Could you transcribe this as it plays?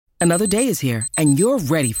Another day is here, and you're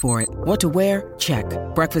ready for it. What to wear? Check.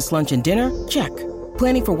 Breakfast, lunch, and dinner? Check.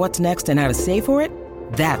 Planning for what's next and how to save for it?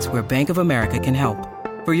 That's where Bank of America can help.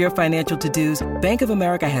 For your financial to-dos, Bank of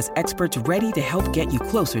America has experts ready to help get you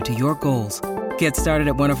closer to your goals. Get started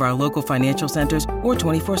at one of our local financial centers or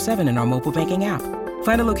 24/7 in our mobile banking app.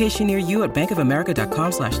 Find a location near you at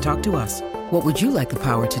bankofamerica.com/talktous. What would you like the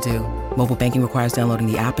power to do? Mobile banking requires downloading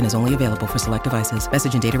the app and is only available for select devices.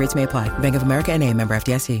 Message and data rates may apply. Bank of America N.A., member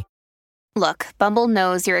FDIC. Look, Bumble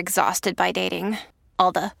knows you're exhausted by dating.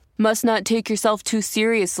 All the must not take yourself too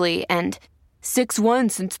seriously and 6'1"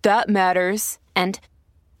 since that matters. And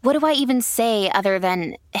what do I even say other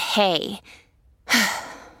than, hey?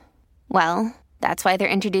 Well, that's why they're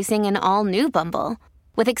introducing an all-new Bumble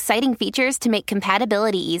with exciting features to make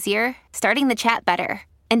compatibility easier, starting the chat better,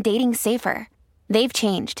 and dating safer. They've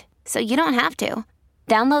changed, so you don't have to.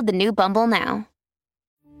 Download the new Bumble now.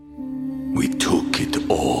 We took it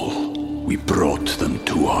all. We brought them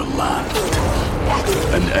to our land.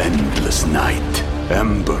 An endless night,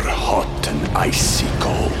 ember hot and icy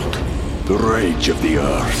cold. The rage of the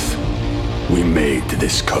earth. We made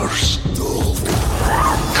this curse.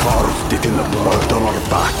 Carved it in the blood on our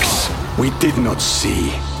backs. We did not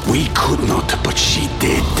see. We could not, but she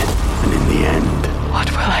did. And in the end... What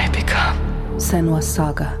will I become? Senua's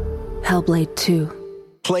Saga. Hellblade 2.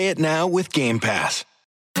 Play it now with Game Pass.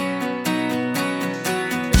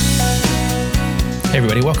 Hey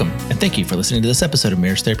everybody, welcome, and thank you for listening to this episode of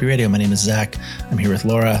Marriage Therapy Radio. My name is Zach. I'm here with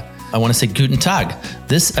Laura. I want to say Guten Tag.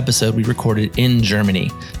 This episode we recorded in Germany,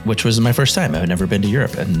 which was my first time. I've never been to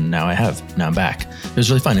Europe, and now I have. Now I'm back. It was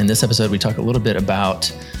really fun. In this episode, we talk a little bit about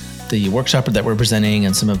the workshop that we're presenting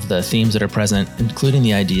and some of the themes that are present, including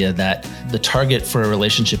the idea that the target for a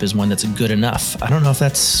relationship is one that's good enough. I don't know if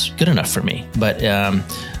that's good enough for me, but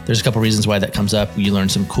there's a couple reasons why that comes up. You learn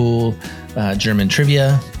some cool German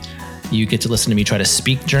trivia. You get to listen to me try to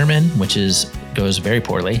speak German, which goes very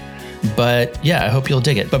poorly. But yeah, I hope you'll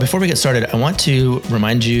dig it. But before we get started, I want to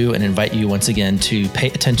remind you and invite you once again to pay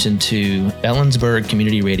attention to Ellensburg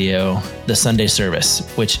Community Radio, the Sunday service,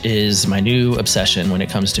 which is my new obsession when it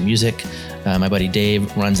comes to music. My buddy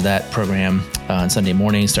Dave runs that program on Sunday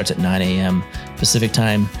morning, starts at 9 a.m. Pacific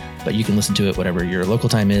time. But you can listen to it whatever your local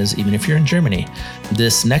time is, even if you're in Germany.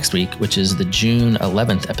 This next week, which is the June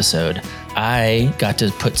 11th episode, I got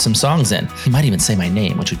to put some songs in. He might even say my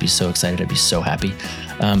name, which would be so excited. I'd be so happy.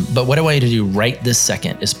 But what I want you to do right this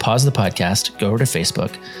second is pause the podcast, go over to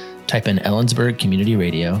Facebook, type in Ellensburg Community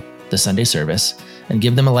Radio, the Sunday service, and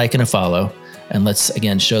give them a like and a follow. And let's,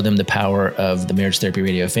 again, show them the power of the Marriage Therapy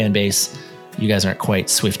Radio fan base. You guys aren't quite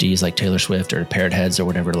Swifties like Taylor Swift or Parrot Heads or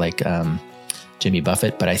whatever, like Jimmy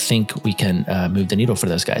Buffett, but I think we can move the needle for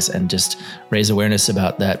those guys and just raise awareness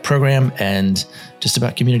about that program and just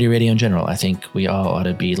about community radio in general. I think we all ought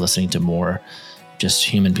to be listening to more just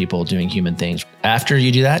human people doing human things. After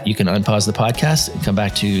you do that, you can unpause the podcast and come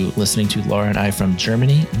back to listening to Laura and I from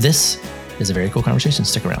Germany. This is a very cool conversation.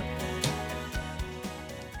 Stick around.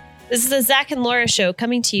 This is the Zach and Laura show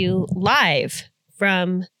coming to you live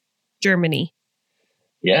from Germany.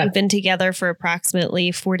 Yeah. We've been together for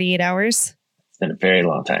approximately 48 hours. Been a very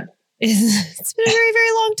long time. It's been a very,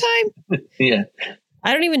 very long time. Yeah.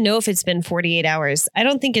 I don't even know if it's been 48 hours. I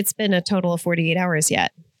don't think it's been a total of 48 hours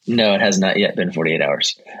yet. No, it has not yet been 48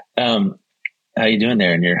 hours. How you doing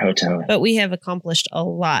there in your hotel? But we have accomplished a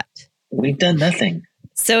lot. We've done nothing.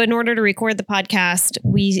 So in order to record the podcast,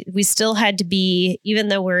 we still had to be, even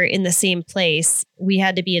though we're in the same place, we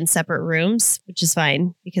had to be in separate rooms, which is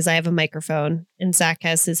fine because I have a microphone and Zach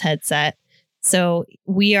has his headset. So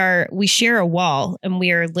we share a wall and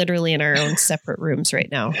we are literally in our own separate rooms right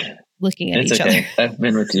now looking at each other. I've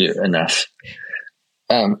been with you enough.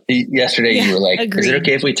 Yesterday you were like, agreed. Is it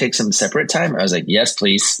okay if we take some separate time? I was like, yes,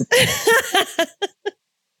 please.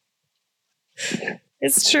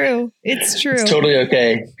 It's true. It's true. It's totally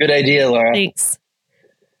okay. Good idea, Laura. Thanks.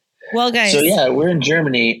 Well, guys. So yeah, we're in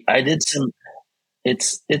Germany. I did some,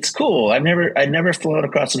 it's cool. I'd never flown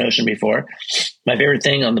across an ocean before. My favorite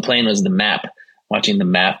thing on the plane was the map, watching the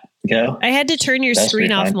map go. I had to turn your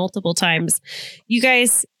screen off multiple times. You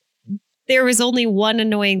guys, there was only one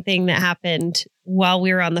annoying thing that happened while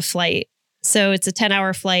we were on the flight. So it's a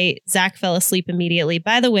 10-hour flight. Zach fell asleep immediately.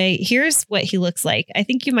 By the way, here's what he looks like. I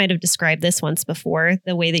think you might have described this once before.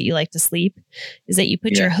 The way that you like to sleep is that you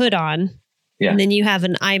put your hood on and then you have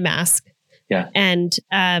an eye mask. Yeah. And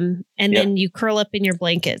then you curl up in your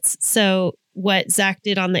blankets. So what Zach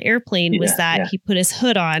did on the airplane was that he put his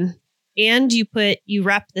hood on and you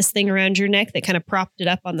wrapped this thing around your neck that kind of propped it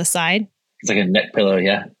up on the side. It's like a neck pillow.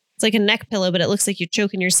 Yeah. It's like a neck pillow, but it looks like you're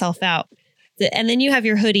choking yourself out. And then you have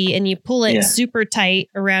your hoodie and you pull it super tight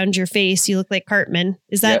around your face. You look like Cartman.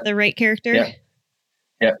 Is that the right character? Yeah.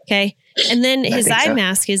 Yep. Okay. And then his eye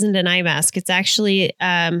mask isn't an eye mask. It's actually,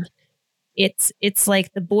 it's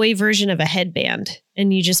like the boy version of a headband,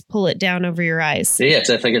 and you just pull it down over your eyes. Yeah. It's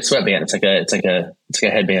like a sweatband. It's like a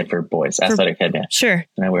headband for boys, athletic headband. Sure.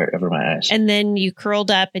 And I wear it over my eyes. And then you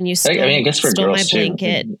curled up and you stole my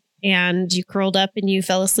blanket. And you curled up and you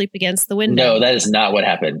fell asleep against the window. No, that is not what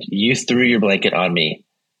happened. You threw your blanket on me.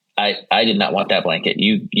 I did not want that blanket.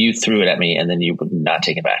 You threw it at me and then you would not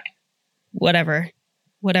take it back. Whatever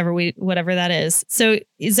that is. So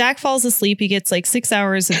Zach falls asleep. He gets like 6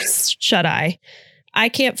 hours of shut eye. I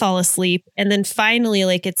can't fall asleep. And then finally,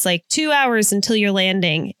 like, it's like 2 hours until you're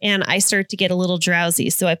landing and I start to get a little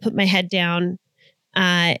drowsy. So I put my head down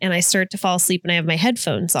and I start to fall asleep and I have my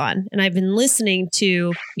headphones on and I've been listening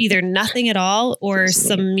to either nothing at all or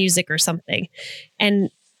some music or something. And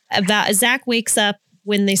Zach wakes up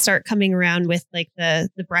when they start coming around with like the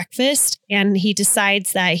breakfast, and he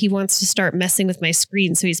decides that he wants to start messing with my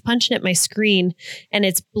screen. So he's punching at my screen and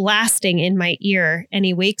it's blasting in my ear and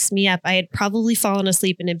he wakes me up. I had probably fallen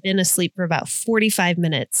asleep and had been asleep for about 45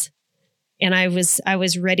 minutes. And I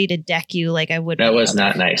was ready to deck you like I would. That was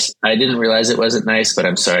not nice. I didn't realize it wasn't nice, but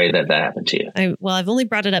I'm sorry that happened to you. I've only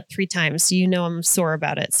brought it up 3 times, so I'm sore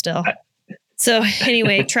about it still. So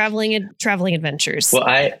anyway, traveling adventures. Well,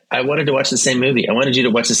 I wanted to watch the same movie. I wanted you to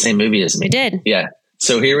watch the same movie as me. I did. Yeah.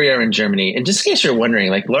 So here we are in Germany. And just in case you're wondering,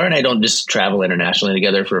 like Laura and I don't just travel internationally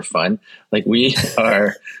together for fun. Like we're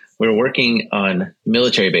working on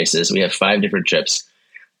military bases. We have 5 different trips,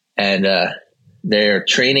 and they're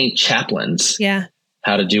training chaplains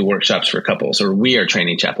how to do workshops for couples, or we are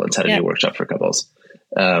training chaplains how to do workshops for couples.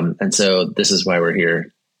 And so this is why we're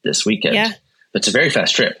here this weekend. Yeah. But it's a very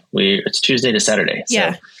fast trip. It's Tuesday to Saturday.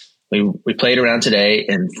 So we played around today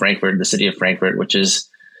in Frankfurt, the city of Frankfurt,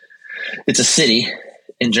 it's a city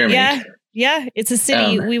in Germany. Yeah. Yeah. It's a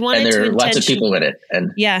city. We wanted and there are lots of people in it.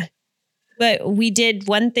 And but we did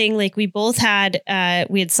one thing, like we both had,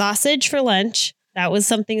 we had sausage for lunch. That was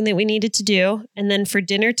something that we needed to do. And then for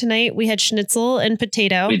dinner tonight, we had schnitzel and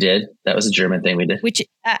potato. We did. That was a German thing we did. Which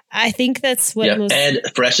I think that's what most... And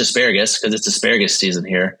fresh asparagus, because it's asparagus season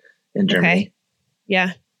here in Germany. Okay.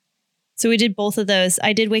 Yeah. So we did both of those.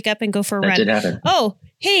 I did wake up and go for a run. That did happen. Oh,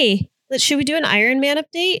 hey, should we do an Ironman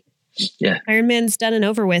update? Yeah. Ironman's done and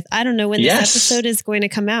over with. I don't know when this episode is going to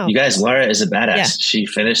come out. You guys, Laura is a badass. Yeah. She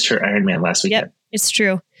finished her Ironman last weekend. Yep, it's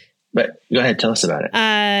true. But go ahead, tell us about it.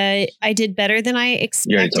 I did better than I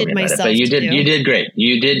expected myself to do. You did great.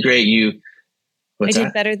 You did great. I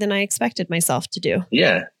did better than I expected myself to do.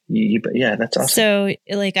 Yeah. Yeah, that's awesome. So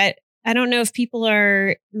like, I don't know if people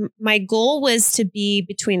are, my goal was to be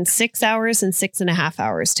between 6 hours and 6.5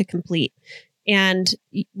 hours to complete. And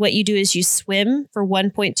what you do is you swim for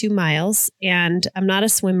 1.2 miles, and I'm not a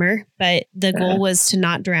swimmer, but the goal was to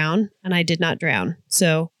not drown, and I did not drown.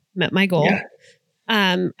 So met my goal. Yeah.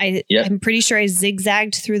 I'm pretty sure I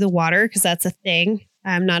zigzagged through the water because that's a thing.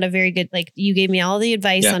 I'm not a very good, like you gave me all the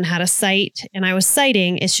advice on how to sight, and I was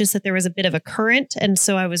sighting. It's just that there was a bit of a current. And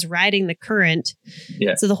so I was riding the current.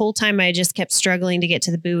 Yeah. So the whole time I just kept struggling to get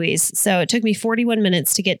to the buoys. So it took me 41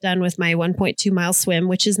 minutes to get done with my 1.2 mile swim,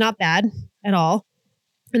 which is not bad at all.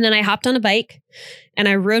 And then I hopped on a bike and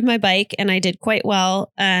I rode my bike and I did quite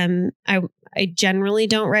well. I generally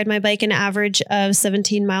don't ride my bike an average of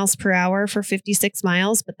 17 miles per hour for 56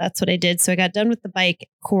 miles, but that's what I did. So I got done with the bike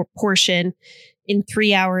portion in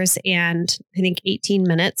 3 hours and I think 18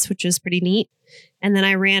 minutes, which was pretty neat. And then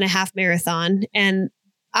I ran a half marathon and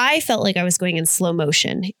I felt like I was going in slow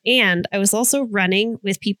motion. And I was also running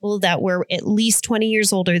with people that were at least 20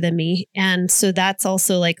 years older than me. And so that's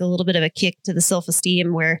also like a little bit of a kick to the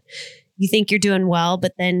self-esteem where you think you're doing well,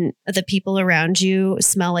 but then the people around you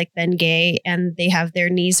smell like Ben Gay and they have their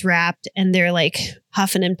knees wrapped and they're like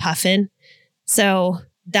huffing and puffing. So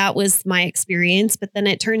that was my experience. But then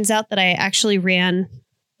it turns out that I actually ran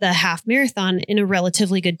the half marathon in a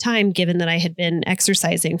relatively good time, given that I had been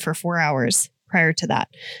exercising for 4 hours prior to that.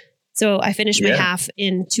 So I finished my half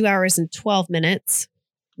in 2 hours and 12 minutes,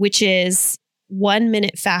 which is 1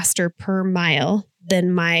 minute faster per mile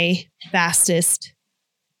than my fastest.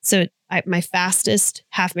 So my fastest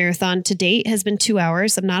half marathon to date has been 2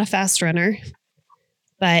 hours. I'm not a fast runner,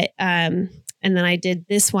 but, and then I did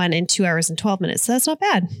this one in 2 hours and 12 minutes. So that's not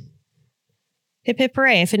bad. Hip hip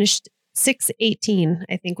hooray. I finished 6:18,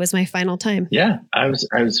 I think was my final time. Yeah. I was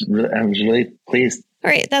really pleased.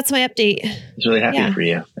 All right. That's my update. I was really happy for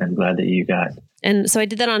you. I'm glad that you got. And so I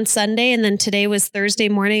did that on Sunday. And then today was Thursday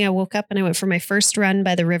morning. I woke up and I went for my first run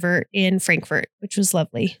by the river in Frankfurt, which was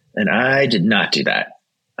lovely. And I did not do that.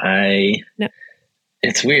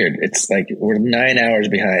 It's weird. It's like we're 9 hours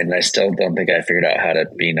behind, and I still don't think I figured out how to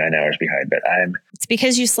be 9 hours behind. But It's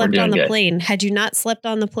because you slept on the plane. Had you not slept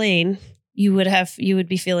on the plane, you would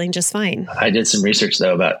be feeling just fine. I did some research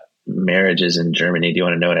though about marriages in Germany. Do you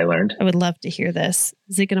want to know what I learned? I would love to hear this.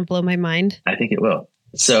 Is it going to blow my mind? I think it will.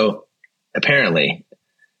 So apparently,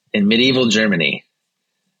 in medieval Germany,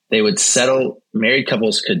 married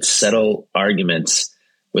couples could settle arguments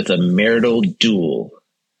with a marital duel.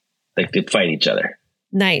 They could fight each other.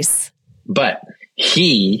 Nice. But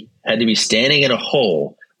he had to be standing in a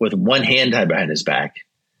hole with one hand tied behind his back.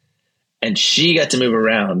 And she got to move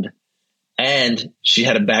around, and she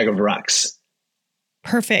had a bag of rocks.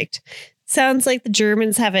 Perfect. Sounds like the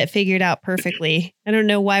Germans have it figured out perfectly. I don't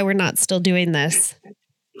know why we're not still doing this.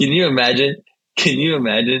 Can you imagine?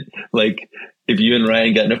 Like if you and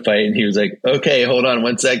Ryan got in a fight and he was like, okay, hold on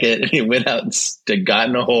 1 second. And he went out and got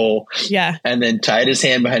in a hole. Yeah. And then tied his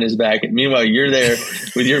hand behind his back. And meanwhile, you're there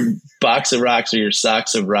with your box of rocks or your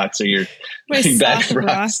socks of rocks or your bag of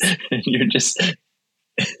rocks. And you're just...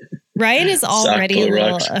 Ryan is already a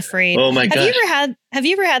little afraid. Oh my gosh. Have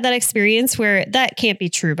you ever had that experience where that can't be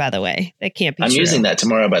true, by the way? That can't be true. I'm using that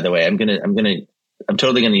tomorrow, by the way. I'm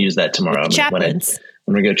totally going to use that tomorrow. Chaplains.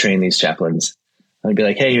 When we go train these chaplains. I'd be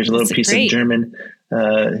like, hey, here's a little piece of German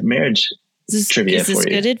marriage trivia for you. Is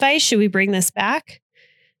this good advice? Should we bring this back?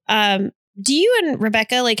 Do you and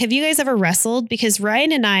Rebecca, have you guys ever wrestled? Because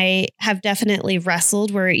Ryan and I have definitely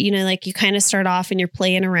wrestled where, you kind of start off and you're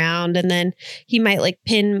playing around and then he might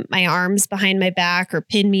pin my arms behind my back or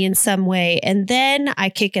pin me in some way. And then I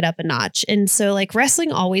kick it up a notch. And so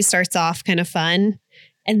wrestling always starts off kind of fun.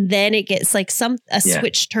 And then it gets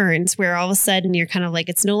switch turns where all of a sudden you're kind of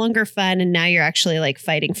it's no longer fun. And now you're actually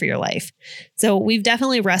fighting for your life. So we've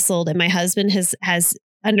definitely wrestled, and my husband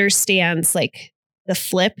understands the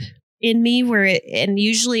flip in me and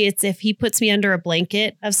usually it's if he puts me under a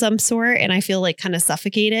blanket of some sort and I feel kind of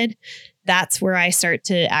suffocated, that's where I start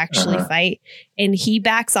to actually fight. And he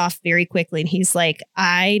backs off very quickly. And he's like,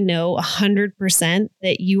 I know 100%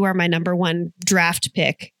 that you are my number one draft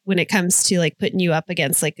pick when it comes to putting you up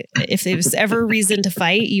against, if there's ever reason to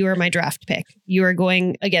fight, you are my draft pick. You are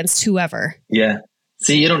going against whoever. Yeah.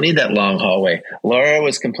 See, you don't need that long hallway. Laura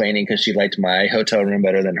was complaining because she liked my hotel room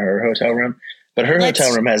better than her hotel room. But her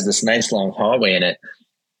hotel room has this nice long hallway in it.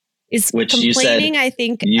 Which you said, I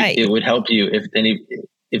think it would help you if anybody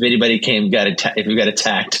if you got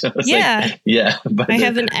attacked. Yeah. I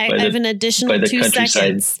have an additional 2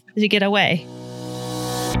 seconds to get away.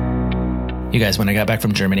 You guys, when I got back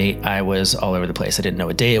from Germany, I was all over the place. I didn't know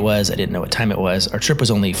what day it was. I didn't know what time it was. Our trip was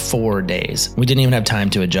only 4 days. We didn't even have time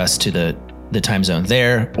to adjust to the time zone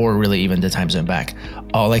there or really even the time zone back.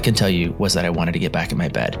 All I can tell you was that I wanted to get back in my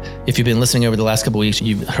bed. If you've been listening over the last couple of weeks,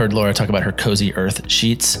 you've heard Laura talk about her Cozy Earth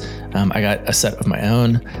sheets. I got a set of my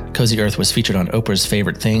own. Cozy Earth was featured on Oprah's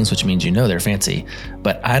Favorite Things, which means they're fancy.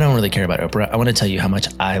 But I don't really care about Oprah. I want to tell you how much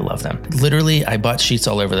I love them. Literally, I bought sheets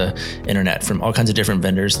all over the internet from all kinds of different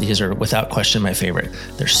vendors. These are without question my favorite.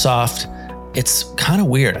 They're soft. It's kind of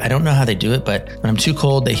weird. I don't know how they do it, but when I'm too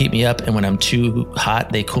cold, they heat me up. And when I'm too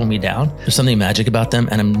hot, they cool me down. There's something magic about them.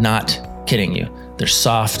 And I'm not kidding you. They're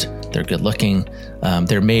soft. They're good looking.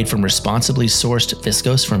 They're made from responsibly sourced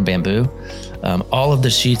viscose from bamboo. All of the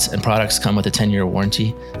sheets and products come with a 10-year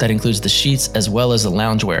warranty. That includes the sheets as well as the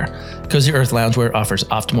loungewear. Cozy Earth loungewear offers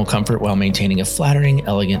optimal comfort while maintaining a flattering,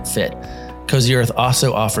 elegant fit. Cozy Earth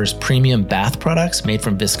also offers premium bath products made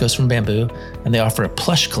from viscose from bamboo, and they offer a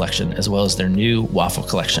plush collection as well as their new waffle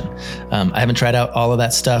collection. I haven't tried out all of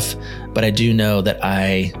that stuff, but I do know that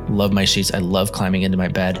I love my sheets. I love climbing into my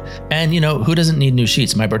bed. And who doesn't need new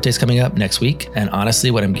sheets? My birthday's coming up next week. And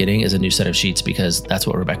honestly, what I'm getting is a new set of sheets because that's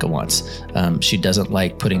what Rebecca wants. She doesn't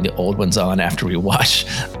like putting the old ones on after we wash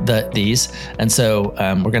these. And so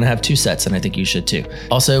we're going to have 2 sets, and I think you should too.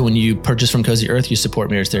 Also, when you purchase from Cozy Earth, you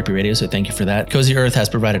support Marriage Therapy Radio. So thank you for that. Cozy Earth has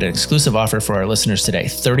provided an exclusive offer for our listeners today,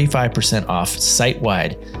 35% off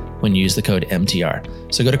site-wide when you use the code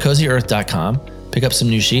MTR. So go to cozyearth.com, pick up some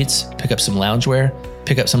new sheets, pick up some loungewear,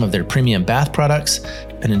 pick up some of their premium bath products,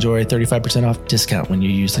 and enjoy a 35% off discount when you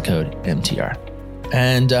use the code MTR.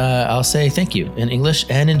 And I'll say thank you in English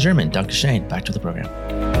and in German. Dr. Shane, back to the program.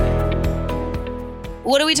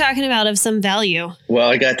 What are we talking about of some value? Well,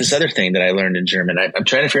 I got this other thing that I learned in German. I'm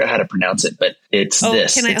trying to figure out how to pronounce it, but it's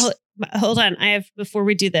this. Hold on. I have, before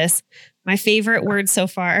we do this, my favorite word so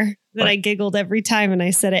far that I giggled every time and I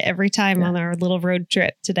said it every time on our little road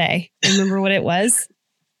trip today. Remember what it was?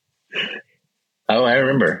 Oh, I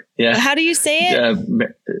remember. Yeah. How do you say it?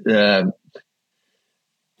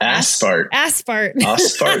 Aspart. Aspart.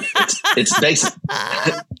 Aspart. It's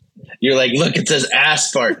You're like, look, it says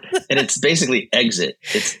asphalt, and it's basically exit.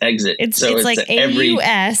 It's exit. It's like AUSFAHRT,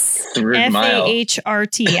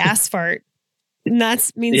 asphalt. And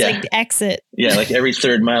that means like exit. Yeah, like every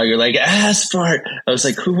third mile, you're like, asphalt. I was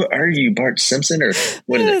like, who are you, Bart Simpson? Or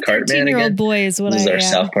what is it, Cartman again? Boy is what this is our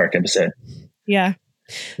South Park episode. Yeah.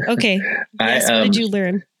 Okay. Yes, what did you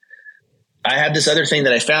learn? I have this other thing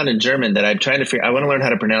that I found in German that I'm trying to figure. I want to learn how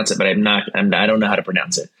to pronounce it, but I don't know how to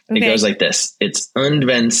pronounce it. Okay. It goes like this. It's und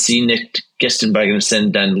wenn sie nicht Gestenwagen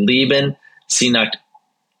sind, dann lieben sie nicht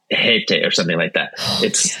hätte, or something like that.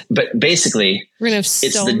 But basically, it's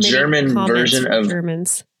the German version of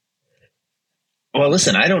Germans. Well,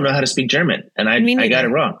 listen, I don't know how to speak German, and I got it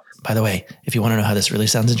wrong. By the way, if you want to know how this really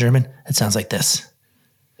sounds in German, it sounds like this.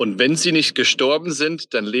 Und wenn sie nicht gestorben sind,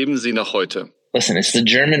 dann leben sie noch heute. Listen, it's the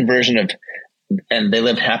German version of, and they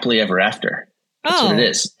lived happily ever after. That's what it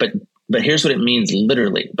is. But here's what it means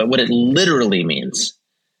literally. But what it literally means,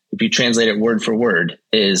 if you translate it word for word,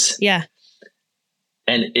 is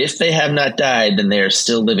and if they have not died, then they are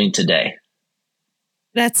still living today.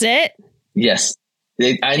 That's it? Yes.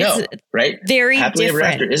 I know, right? Very happily different.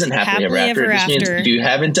 Ever after isn't happily ever after. It just means if you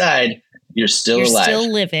haven't died, you're still alive. Still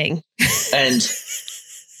living. And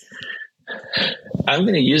I'm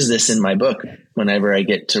going to use this in my book whenever I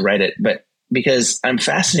get to write it, but because I'm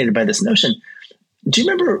fascinated by this notion. Do you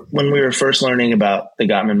remember when we were first learning about the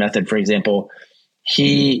Gottman method, for example?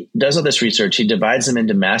 He does all this research. He divides them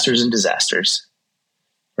into masters and disasters,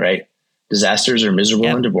 right? Disasters are miserable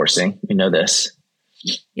and divorcing. We know this.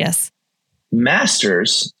 Yes.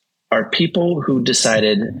 Masters are people who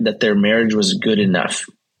decided that their marriage was good enough,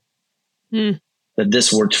 that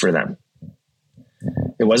this worked for them.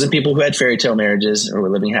 It wasn't people who had fairy tale marriages or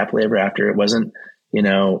were living happily ever after. It wasn't,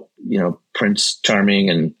 Prince Charming,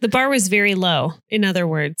 and the bar was very low. In other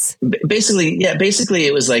words, basically,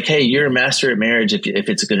 it was like, hey, you're a master at marriage if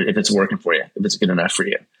it's good, if it's working for you, if it's good enough for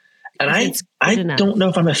you. And I don't know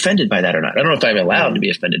if I'm offended by that or not. I don't know if I'm allowed to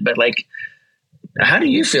be offended, but like, how do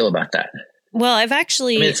you feel about that? Well,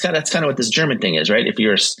 that's kind of what this German thing is, right? If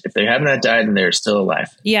they have not died and they're still alive.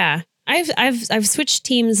 Yeah. I've switched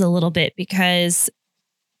teams a little bit because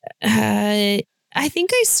I think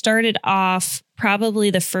I started off probably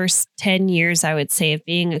the first 10 years, I would say, of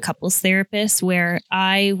being a couples therapist, where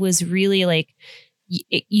I was really like,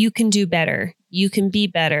 you can do better. You can be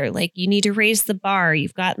better. Like, you need to raise the bar.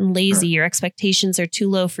 You've gotten lazy. Your expectations are too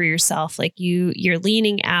low for yourself. Like you're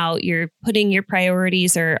leaning out, you're putting your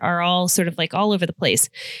priorities are all sort of like all over the place.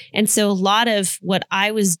 And so a lot of what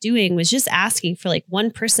I was doing was just asking for like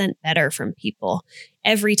 1% better from people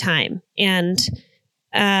every time. And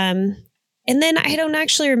then I don't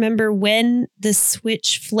actually remember when the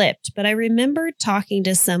switch flipped, but I remember talking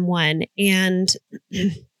to someone, and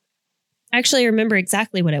actually I remember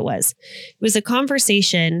exactly what it was. It was a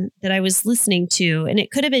conversation that I was listening to, and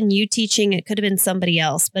it could have been you teaching, it could have been somebody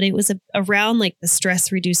else, but it was around like the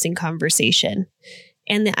stress reducing conversation.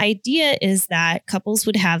 And the idea is that couples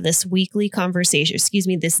would have this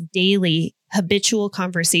this daily habitual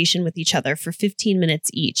conversation with each other for 15 minutes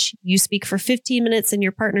each. You speak for 15 minutes and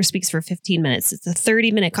your partner speaks for 15 minutes. It's a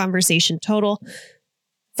 30-minute conversation total,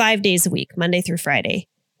 5 days a week, Monday through Friday.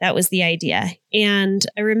 That was the idea. And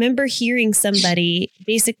I remember hearing somebody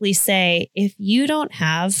basically say, if you don't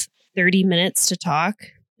have 30 minutes to talk,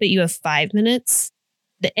 but you have 5 minutes,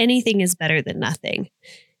 that anything is better than nothing.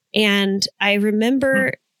 And I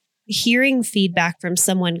remember hearing feedback from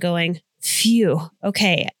someone going, phew,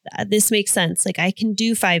 okay, this makes sense. Like, I can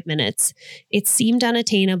do 5 minutes. It seemed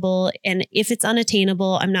unattainable. And if it's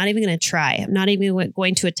unattainable, I'm not even going to try. I'm not even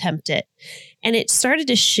going to attempt it. And it started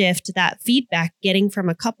to shift, that feedback getting from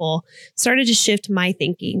a couple started to shift my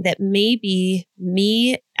thinking that maybe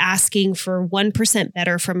me asking for 1%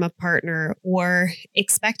 better from a partner, or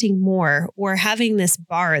expecting more, or having this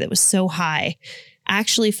bar that was so high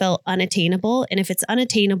actually felt unattainable. And if it's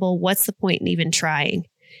unattainable, what's the point in even trying?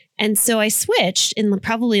 And so I switched in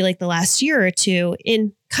probably like the last year or two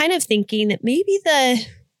in kind of thinking that maybe the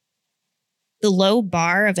low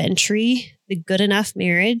bar of entry, the good enough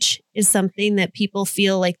marriage, is something that people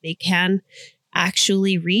feel like they can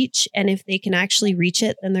actually reach. And if they can actually reach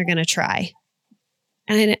it, then they're going to try.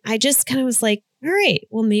 And I just kind of was like, all right,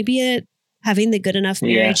 well, maybe having the good enough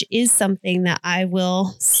marriage is something that I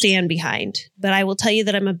will stand behind. But I will tell you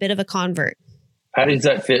that I'm a bit of a convert. How does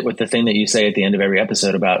that fit with the thing that you say at the end of every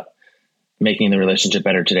episode about making the relationship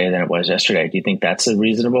better today than it was yesterday? Do you think that's a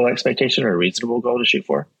reasonable expectation or a reasonable goal to shoot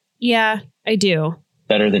for? Yeah, I do.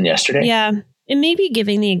 Better than yesterday? Yeah. And maybe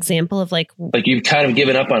giving the example of like you've kind of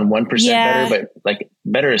given up on 1% better, but like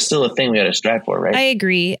better is still a thing we got to strive for, right? I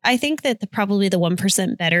agree. I think that probably the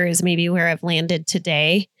 1% better is maybe where I've landed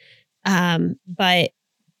today. But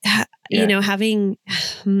you know, having,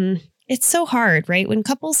 it's so hard, right? When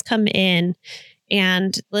couples come in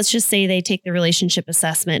and let's just say they take the relationship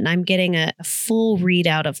assessment and I'm getting a full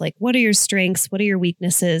readout of like, what are your strengths? What are your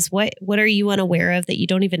weaknesses? What are you unaware of that you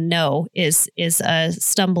don't even know is a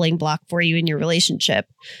stumbling block for you in your relationship?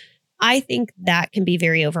 I think that can be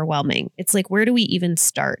very overwhelming. It's like, where do we even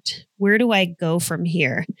start? Where do I go from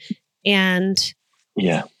here? And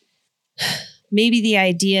maybe the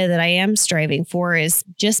idea that I am striving for is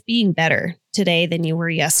just being better today than you were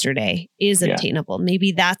yesterday is obtainable.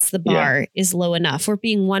 Maybe that's the bar is low enough, or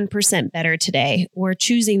being 1% better today, or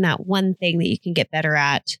choosing that one thing that you can get better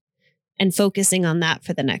at and focusing on that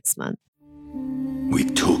for the next month. We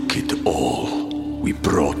took it all. We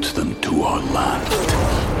brought them to our land.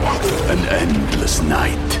 An endless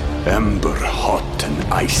night, ember hot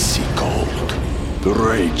and icy cold. The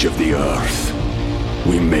rage of the earth.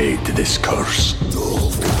 We made this curse.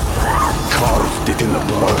 Carved it in the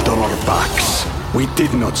blood on our backs. We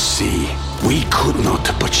did not see. We could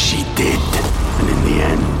not, but she did. And in the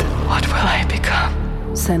end, What will I become?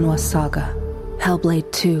 Senua's Saga. Hellblade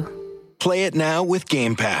 2. Play it now with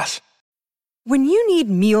Game Pass. When you need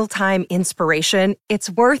mealtime inspiration,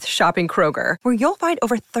 it's worth shopping Kroger, where you'll find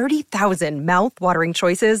over 30,000 mouth-watering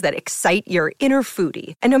choices that excite your inner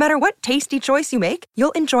foodie. And no matter what tasty choice you make,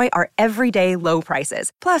 you'll enjoy our everyday low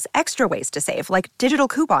prices, plus extra ways to save, like digital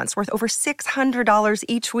coupons worth over $600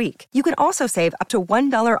 each week. You can also save up to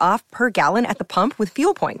 $1 off per gallon at the pump with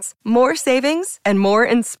fuel points. More savings and more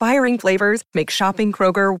inspiring flavors make shopping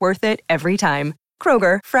Kroger worth it every time.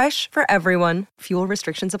 Kroger, fresh for everyone. Fuel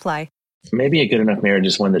restrictions apply. Maybe a good enough marriage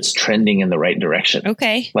is one that's trending in the right direction.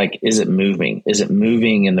 Okay. Like, is it moving? Is it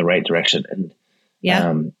moving in the right direction? And,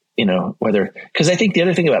 you know, because I think the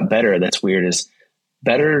other thing about better that's weird is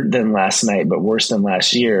better than last night, but worse than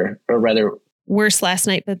last year, or rather worse last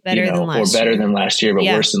night, but better than last year. Or better than last year, but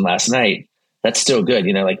worse than last night. That's still good.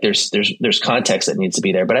 You know, like there's context that needs to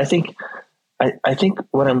be there. But I think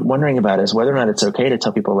what I'm wondering about is whether or not it's okay to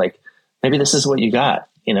tell people like, maybe this is what you got.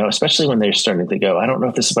 You know, especially when they're starting to go, I don't know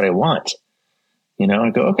if this is what I want, you know,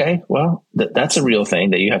 and go, okay, well, that's a real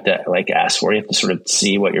thing that you have to like ask for. You have to sort of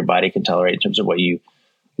see what your body can tolerate in terms of what you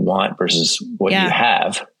want versus what you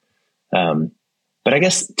have. But I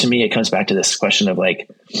guess to me, it comes back to this question of like,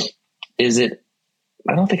 is it,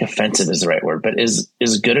 I don't think offensive is the right word, but is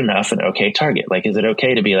good enough an okay target? Like, is it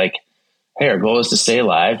okay to be like, hey, our goal is to stay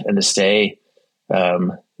alive and to stay,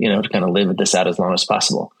 you know, to kind of live this out as long as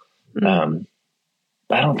possible. Mm-hmm.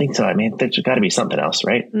 I don't think so. I mean, there's got to be something else,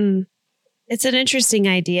 right? It's an interesting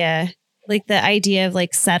idea. Like the idea of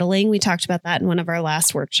like settling. We talked about that in one of our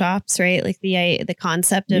last workshops, right? Like the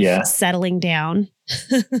concept of settling down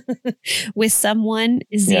with someone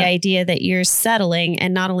is the idea that you're settling.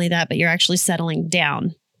 And not only that, but you're actually settling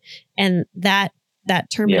down. And that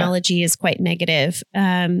terminology is quite negative.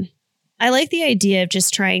 I like the idea of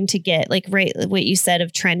just trying to get like, right, what you said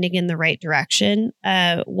of trending in the right direction.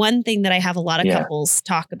 One thing that I have a lot of couples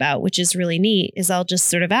talk about, which is really neat, is I'll just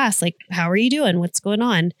sort of ask like, how are you doing? What's going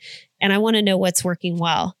on? And I want to know what's working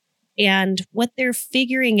well. And what they're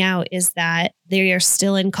figuring out is that they are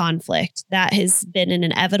still in conflict. That has been an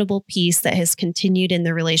inevitable piece that has continued in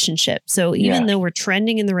the relationship. So even though we're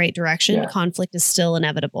trending in the right direction, conflict is still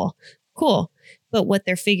inevitable. Cool. But what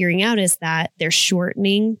they're figuring out is that they're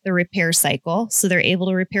shortening the repair cycle. So they're able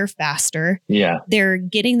to repair faster. Yeah. They're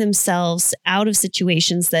getting themselves out of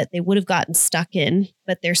situations that they would have gotten stuck in,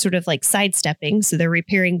 but they're sort of like sidestepping. So they're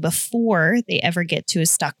repairing before they ever get to a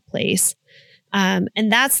stuck place. And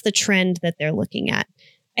that's the trend that they're looking at.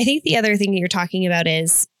 I think the other thing that you're talking about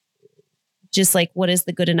is just like, what is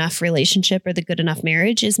the good enough relationship or the good enough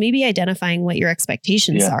marriage is maybe identifying what your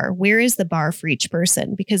expectations are. Where is the bar for each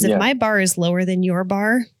person? Because if my bar is lower than your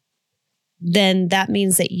bar, then that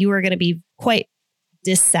means that you are going to be quite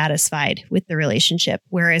dissatisfied with the relationship.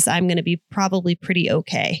 Whereas I'm going to be probably pretty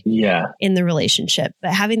okay in the relationship.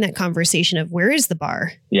 But having that conversation of where is the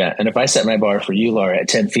bar? Yeah. And if I set my bar for you, Laura, at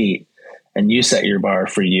 10 feet and you set your bar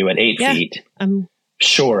for you at 8 feet,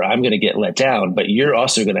 sure, I'm going to get let down, but you're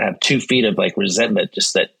also going to have 2 feet of like resentment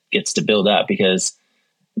just that gets to build up because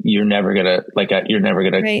you're never going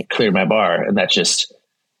to clear my bar. And that's just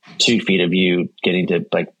 2 feet of you getting to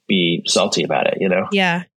like be salty about it, you know?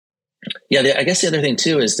 Yeah. Yeah. I guess the other thing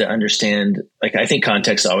too is to understand, like, I think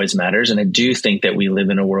context always matters. And I do think that we live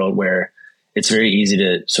in a world where it's very easy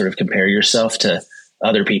to sort of compare yourself to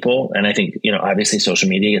other people. And I think, you know, obviously social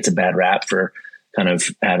media gets a bad rap for kind of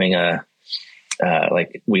having a,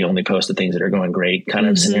 like we only post the things that are going great kind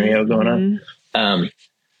of scenario going on.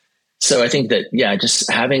 So I think that, just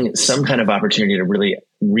having some kind of opportunity to really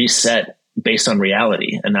reset based on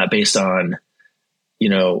reality and not based on,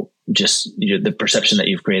 just the perception that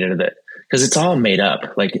you've created of it. Because it's all made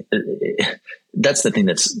up. Like that's the thing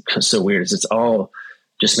that's so weird is it's all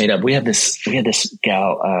just made up. We had this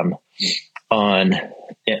gal on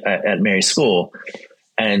at Mary's school,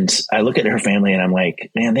 and I look at her family and I'm like,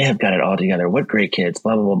 man, they have got it all together. What great kids,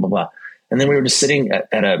 blah, blah, blah, blah, blah. And then we were just sitting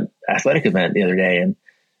at a athletic event the other day, and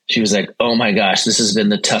she was like, oh my gosh, this has been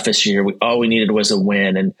the toughest year. All we needed was a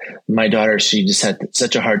win. And my daughter, she just had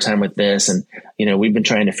such a hard time with this. And, we've been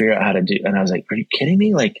trying to figure out how to do. And I was like, are you kidding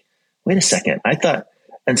me? Like, wait a second.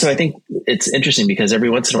 And so I think it's interesting because every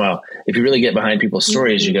once in a while, if you really get behind people's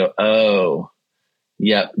stories, you go, oh,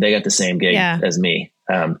 yep, they got the same gig as me.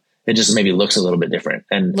 It just maybe looks a little bit different.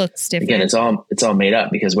 And looks different. Again, it's all made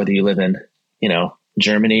up because whether you live in,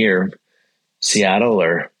 Germany or Seattle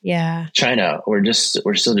or China, we're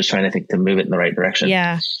still just trying to move it in the right direction.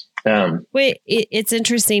 Yeah. It's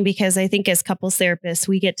interesting because I think as couples therapists,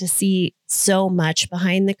 we get to see so much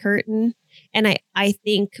behind the curtain. And I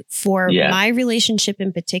think for my relationship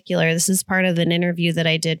in particular, this is part of an interview that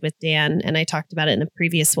I did with Dan, and I talked about it in a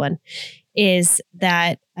previous one, is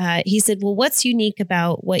that he said, well, what's unique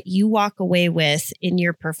about what you walk away with in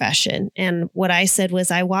your profession? And what I said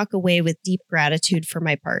was I walk away with deep gratitude for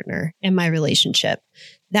my partner and my relationship,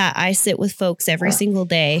 that I sit with folks every single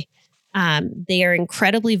day. They are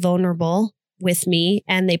incredibly vulnerable with me,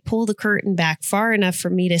 and they pull the curtain back far enough for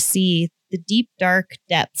me to see the deep, dark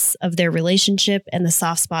depths of their relationship and the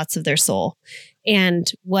soft spots of their soul. And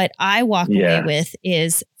what I walk away with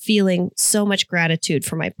is feeling so much gratitude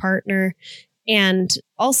for my partner, and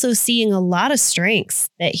also seeing a lot of strengths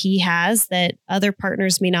that he has that other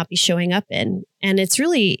partners may not be showing up in. And it's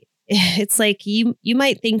like you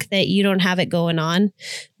might think that you don't have it going on,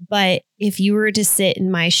 but if you were to sit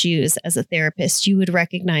in my shoes as a therapist, you would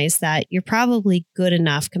recognize that you're probably good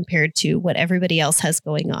enough compared to what everybody else has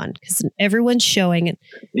going on, because everyone's showing it.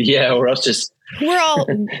 Yeah. Or else just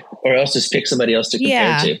pick somebody else to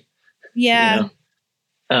compare to. Yeah.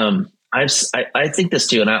 I think this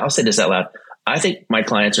too. And I'll say this out loud. I think my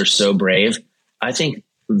clients are so brave. I think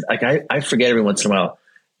I forget every once in a while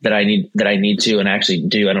that I need to, and I actually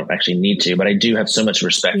do. I don't actually need to, but I do have so much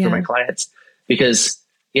respect for my clients because,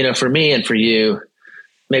 for me and for you,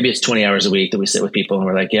 maybe it's 20 hours a week that we sit with people and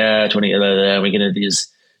we're like, 20, we get into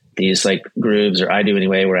these like grooves, or I do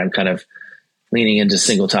anyway, where I'm kind of leaning into a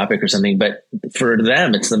single topic or something. But for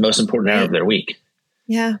them, it's the most important hour of their week.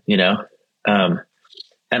 Yeah. And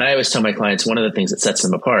I always tell my clients, one of the things that sets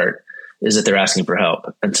them apart is that they're asking for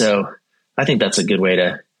help. And so I think that's a good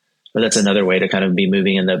way that's another way to kind of be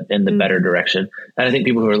moving in the better direction. And I think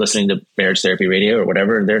people who are listening to Marriage Therapy Radio or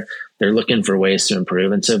whatever, they're looking for ways to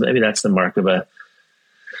improve. And so maybe that's the mark of a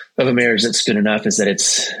marriage that's good enough, is that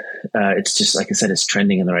it's just, like I said, it's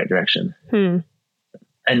trending in the right direction. And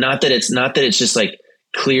not that it's just like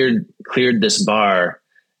cleared this bar,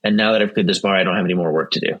 and now that I've cleared this bar, I don't have any more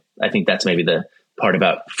work to do. I think that's maybe the part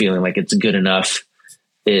about feeling like it's good enough,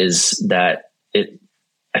 is that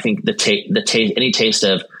I think the taste, any taste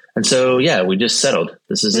of, and so, we just settled.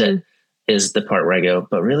 This is it, is the part where I go,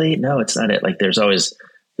 but really, no, it's not it. Like there's always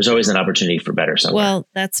an opportunity for better somewhere. Well,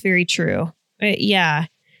 that's very true. Yeah.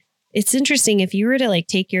 It's interesting if you were to like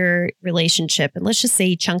take your relationship and let's just say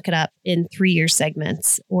you chunk it up in 3-year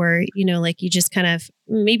segments, or, like you just kind of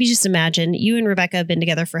maybe just imagine you and Rebecca have been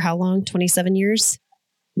together for how long? 27 years?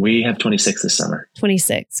 We have 26 this summer.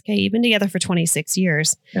 26. Okay. You've been together for 26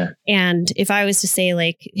 years. Yeah. And if I was to say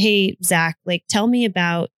like, hey, Zach, like tell me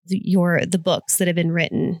about the books that have been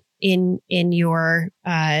written in your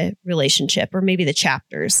relationship, or maybe the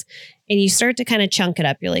chapters, and you start to kind of chunk it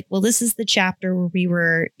up. You're like, well, this is the chapter where we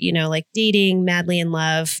were, like dating, madly in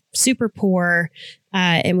love, super poor.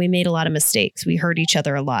 And we made a lot of mistakes. We hurt each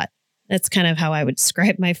other a lot. That's kind of how I would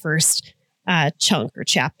describe my first chunk or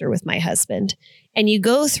chapter with my husband. And you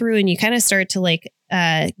go through and you kind of start to like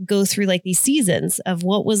go through like these seasons of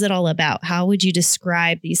what was it all about? How would you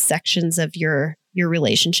describe these sections of your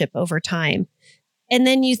relationship over time? And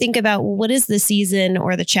then you think about, well, what is the season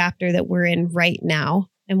or the chapter that we're in right now?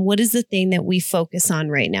 And what is the thing that we focus on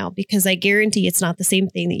right now? Because I guarantee it's not the same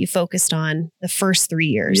thing that you focused on the first 3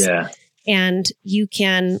 years. Yeah. And you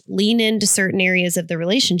can lean into certain areas of the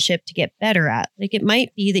relationship to get better at. Like it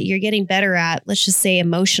might be that you're getting better at, let's just say,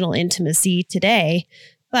 emotional intimacy today,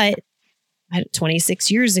 but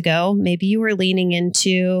 26 years ago, maybe you were leaning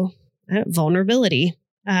into vulnerability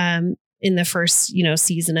in the first,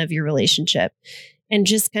 season of your relationship, and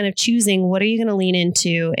just kind of choosing what are you going to lean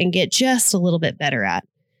into and get just a little bit better at.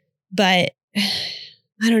 But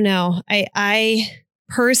I don't know. I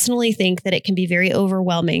personally think that it can be very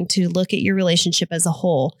overwhelming to look at your relationship as a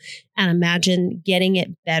whole and imagine getting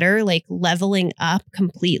it better, like leveling up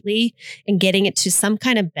completely and getting it to some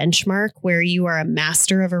kind of benchmark where you are a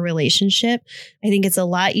master of a relationship. I think it's a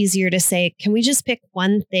lot easier to say, can we just pick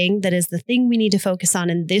one thing that is the thing we need to focus on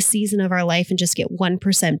in this season of our life and just get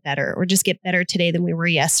 1% better, or just get better today than we were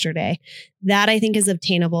yesterday? That I think is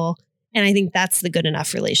obtainable. And I think that's the good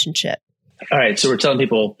enough relationship. All right. So we're telling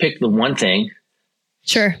people, pick the one thing.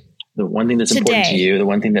 Sure. The one thing that's important to you, the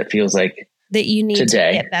one thing that feels like that you need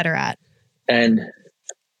today, to get better at, and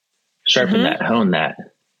sharpen that, hone that.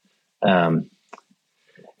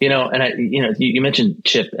 You mentioned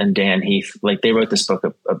Chip and Dan Heath, like they wrote this book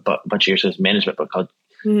a bunch of years ago, this management book called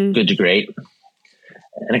Good to Great.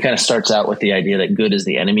 And it kind of starts out with the idea that good is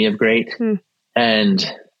the enemy of great.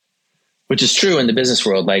 And which is true in the business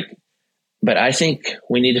world. But I think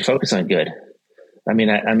we need to focus on good. I mean,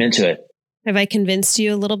 I'm into it. Have I convinced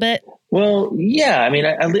you a little bit? Well, yeah. I mean,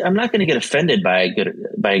 I'm not going to get offended by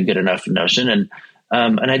a good enough notion, and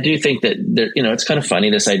I do think that it's kind of funny,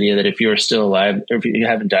 this idea that if you're still alive, or if you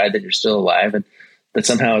haven't died, that you're still alive, and that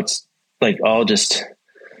somehow it's like all just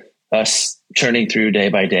us churning through day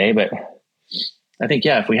by day. But I think,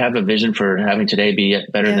 if we have a vision for having today be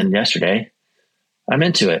better than yesterday, I'm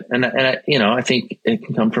into it, and I think it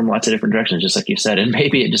can come from lots of different directions, just like you said, and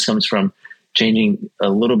maybe it just comes from changing a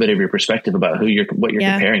little bit of your perspective about what you're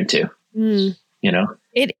comparing to,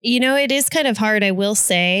 It is kind of hard, I will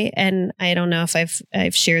say. And I don't know if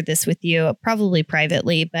I've shared this with you, probably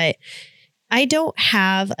privately, but I don't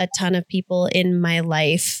have a ton of people in my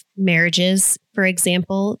life, marriages, for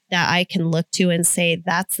example, that I can look to and say,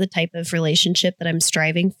 that's the type of relationship that I'm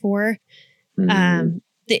striving for.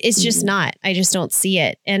 It's just not. I just don't see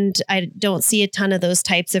it. And I don't see a ton of those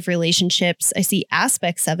types of relationships. I see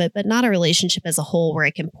aspects of it, but not a relationship as a whole where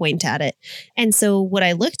I can point at it. And so what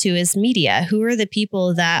I look to is media. Who are the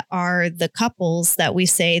people that are the couples that we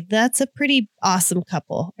say, that's a pretty awesome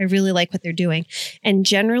couple? I really like what they're doing. And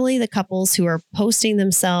generally the couples who are posting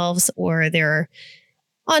themselves, or they're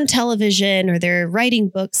on television, or they're writing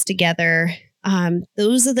books together,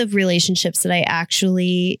 those are the relationships that I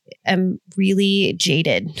actually am really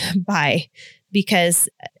jaded by, because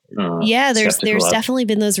there's definitely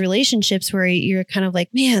been those relationships where you're kind of like,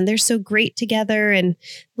 man, they're so great together. And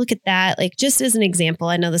look at that. Like, just as an example,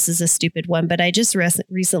 I know this is a stupid one, but I just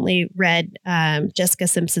recently read Jessica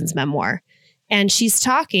Simpson's memoir. And she's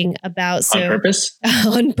talking about on purpose.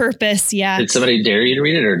 On purpose, yeah. Did somebody dare you to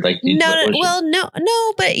read it, or like? No.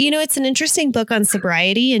 But it's an interesting book on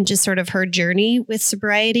sobriety and just sort of her journey with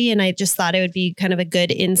sobriety. And I just thought it would be kind of a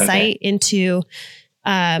good insight into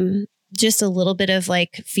just a little bit of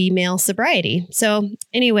like female sobriety. So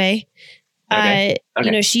anyway,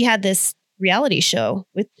 she had this reality show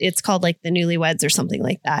it's called like The Newlyweds or something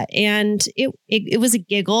like that. And it was a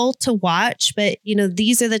giggle to watch, but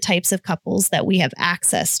these are the types of couples that we have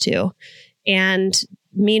access to. And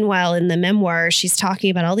meanwhile, in the memoir, she's talking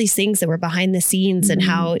about all these things that were behind the scenes and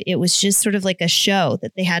how it was just sort of like a show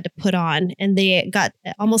that they had to put on, and they got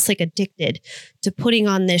almost like addicted to putting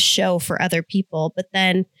on this show for other people. But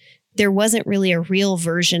then there wasn't really a real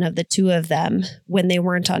version of the two of them when they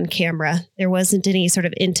weren't on camera. There wasn't any sort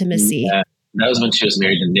of intimacy. Yeah. That was when she was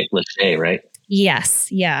married to Nick Lachey, right?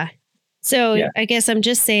 Yes. Yeah. So I guess I'm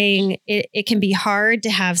just saying it can be hard to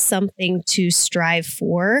have something to strive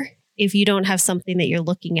for if you don't have something that you're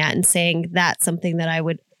looking at and saying, that's something that I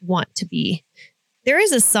would want to be. There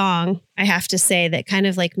is a song, I have to say, that kind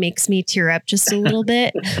of like makes me tear up just a little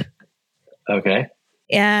bit. Okay.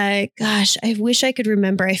 Gosh, I wish I could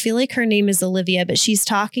remember. I feel like her name is Olivia, but she's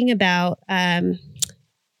talking about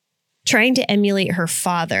trying to emulate her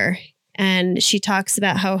father. And she talks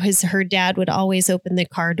about how her dad would always open the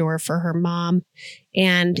car door for her mom.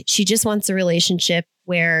 And she just wants a relationship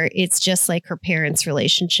where it's just like her parents'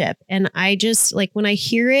 relationship. And I just like, when I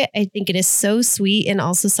hear it, I think it is so sweet, and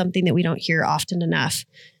also something that we don't hear often enough,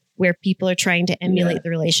 where people are trying to emulate the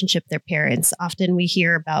relationship of their parents. Often we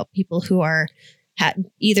hear about people who are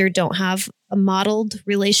either don't have a modeled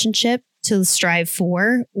relationship to strive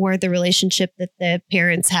for, or the relationship that the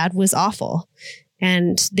parents had was awful,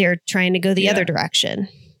 and they're trying to go the other direction.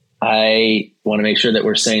 I want to make sure that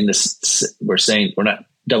we're saying this. We're not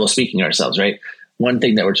double speaking ourselves, right? One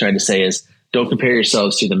thing that we're trying to say is, don't compare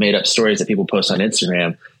yourselves to the made up stories that people post on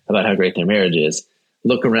Instagram about how great their marriage is.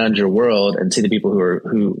 Look around your world and see the people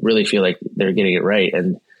who really feel like they're getting it right,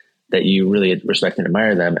 and that you really respect and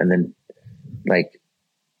admire them. And then, like,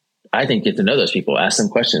 I think, get to know those people, ask them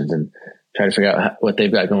questions, and try to figure out what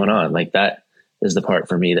they've got going on. Like, that is the part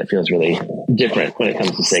for me that feels really different when it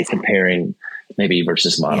comes to, say, comparing maybe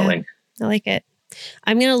versus modeling. Yeah, I like it.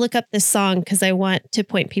 I'm going to look up this song because I want to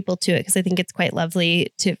point people to it because I think it's quite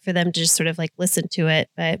lovely for them to just sort of like listen to it.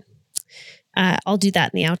 But I'll do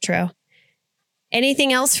that in the outro.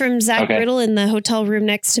 Anything else from Zach Brittle in the hotel room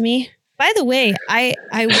next to me? By the way, I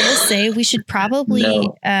will say we should probably.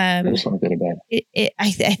 No, I just want to go to bed.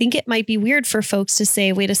 I think it might be weird for folks to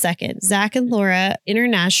say, wait a second, Zach and Laura,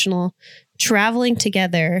 international, traveling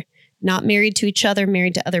together, not married to each other,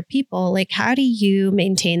 married to other people. Like, how do you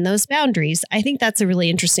maintain those boundaries? I think that's a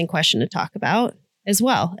really interesting question to talk about as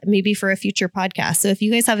well, maybe for a future podcast. So if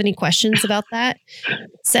you guys have any questions about that,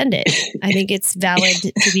 send it. I think it's valid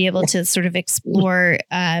to be able to sort of explore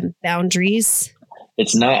boundaries.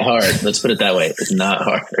 It's not hard. Let's put it that way. It's not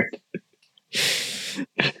hard.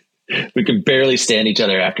 We can barely stand each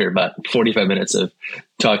other after about 45 minutes of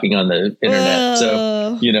talking on the internet.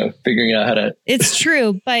 So, figuring out how to. It's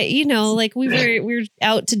true. But, like we were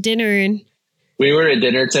out to dinner and. We were at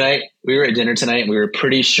dinner tonight. And we were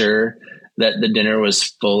pretty sure that the dinner was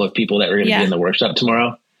full of people that were going to be in the workshop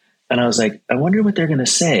tomorrow. And I was like, I wonder what they're going to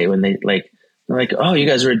say when they're like, oh, you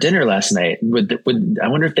guys were at dinner last night. I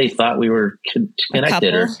wonder if they thought we were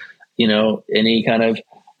connected or, any kind of,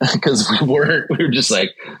 because we were just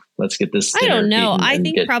like, let's get this. I don't know. I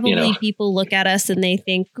think probably people look at us and they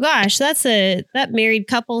think, gosh, that married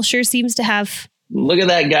couple sure seems to have. Look at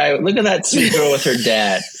that guy. Look at that sweet girl with her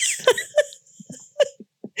dad.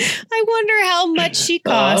 I wonder how much she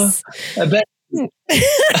costs. I bet.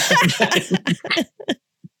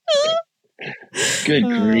 Good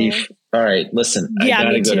grief. All right, listen, I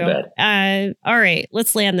gotta go to bed. All right,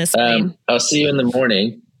 let's land this plane. I'll see you in the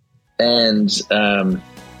morning. And I'll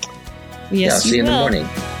see you in the morning.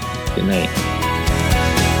 Good night.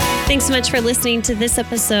 Thanks so much for listening to this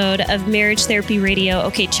episode of Marriage Therapy Radio.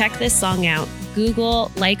 Okay, check this song out.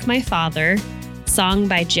 Google Like My Father, song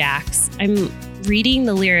by Jax. I'm reading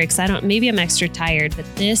the lyrics. Maybe I'm extra tired, but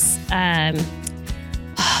this,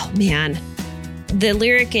 oh man. The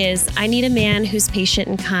lyric is, I need a man who's patient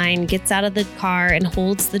and kind, gets out of the car and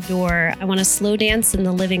holds the door. I want to slow dance in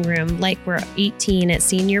the living room like we're 18 at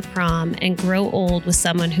senior prom and grow old with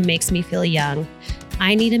someone who makes me feel young.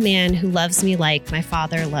 I need a man who loves me like my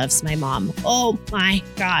father loves my mom. Oh my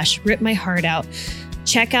gosh, rip my heart out.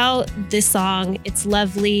 Check out this song. It's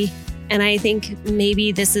lovely. And I think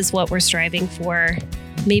maybe this is what we're striving for.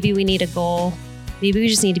 Maybe we need a goal. Maybe we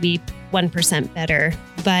just need to be 1% better.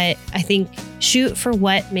 But I think shoot for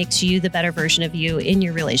what makes you the better version of you in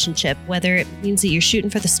your relationship, whether it means that you're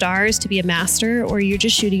shooting for the stars to be a master or you're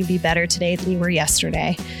just shooting to be better today than you were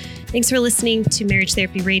yesterday. Thanks for listening to Marriage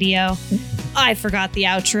Therapy Radio. I forgot the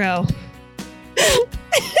outro.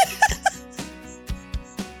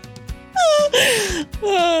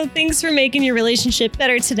 Thanks for making your relationship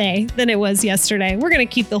better today than it was yesterday. We're going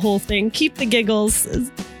to keep the whole thing, keep the giggles,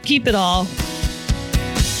 keep it all.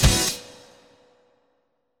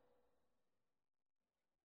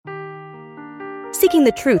 Seeking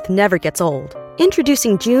the truth never gets old.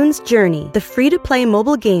 Introducing June's Journey, the free-to-play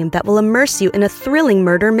mobile game that will immerse you in a thrilling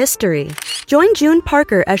murder mystery. Join June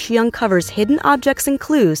Parker as she uncovers hidden objects and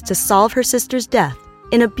clues to solve her sister's death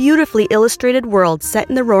in a beautifully illustrated world set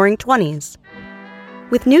in the Roaring 20s.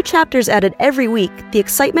 With new chapters added every week, the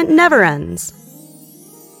excitement never ends.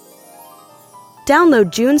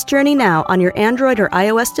 Download June's Journey now on your Android or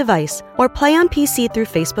iOS device or play on PC through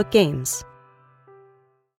Facebook Games.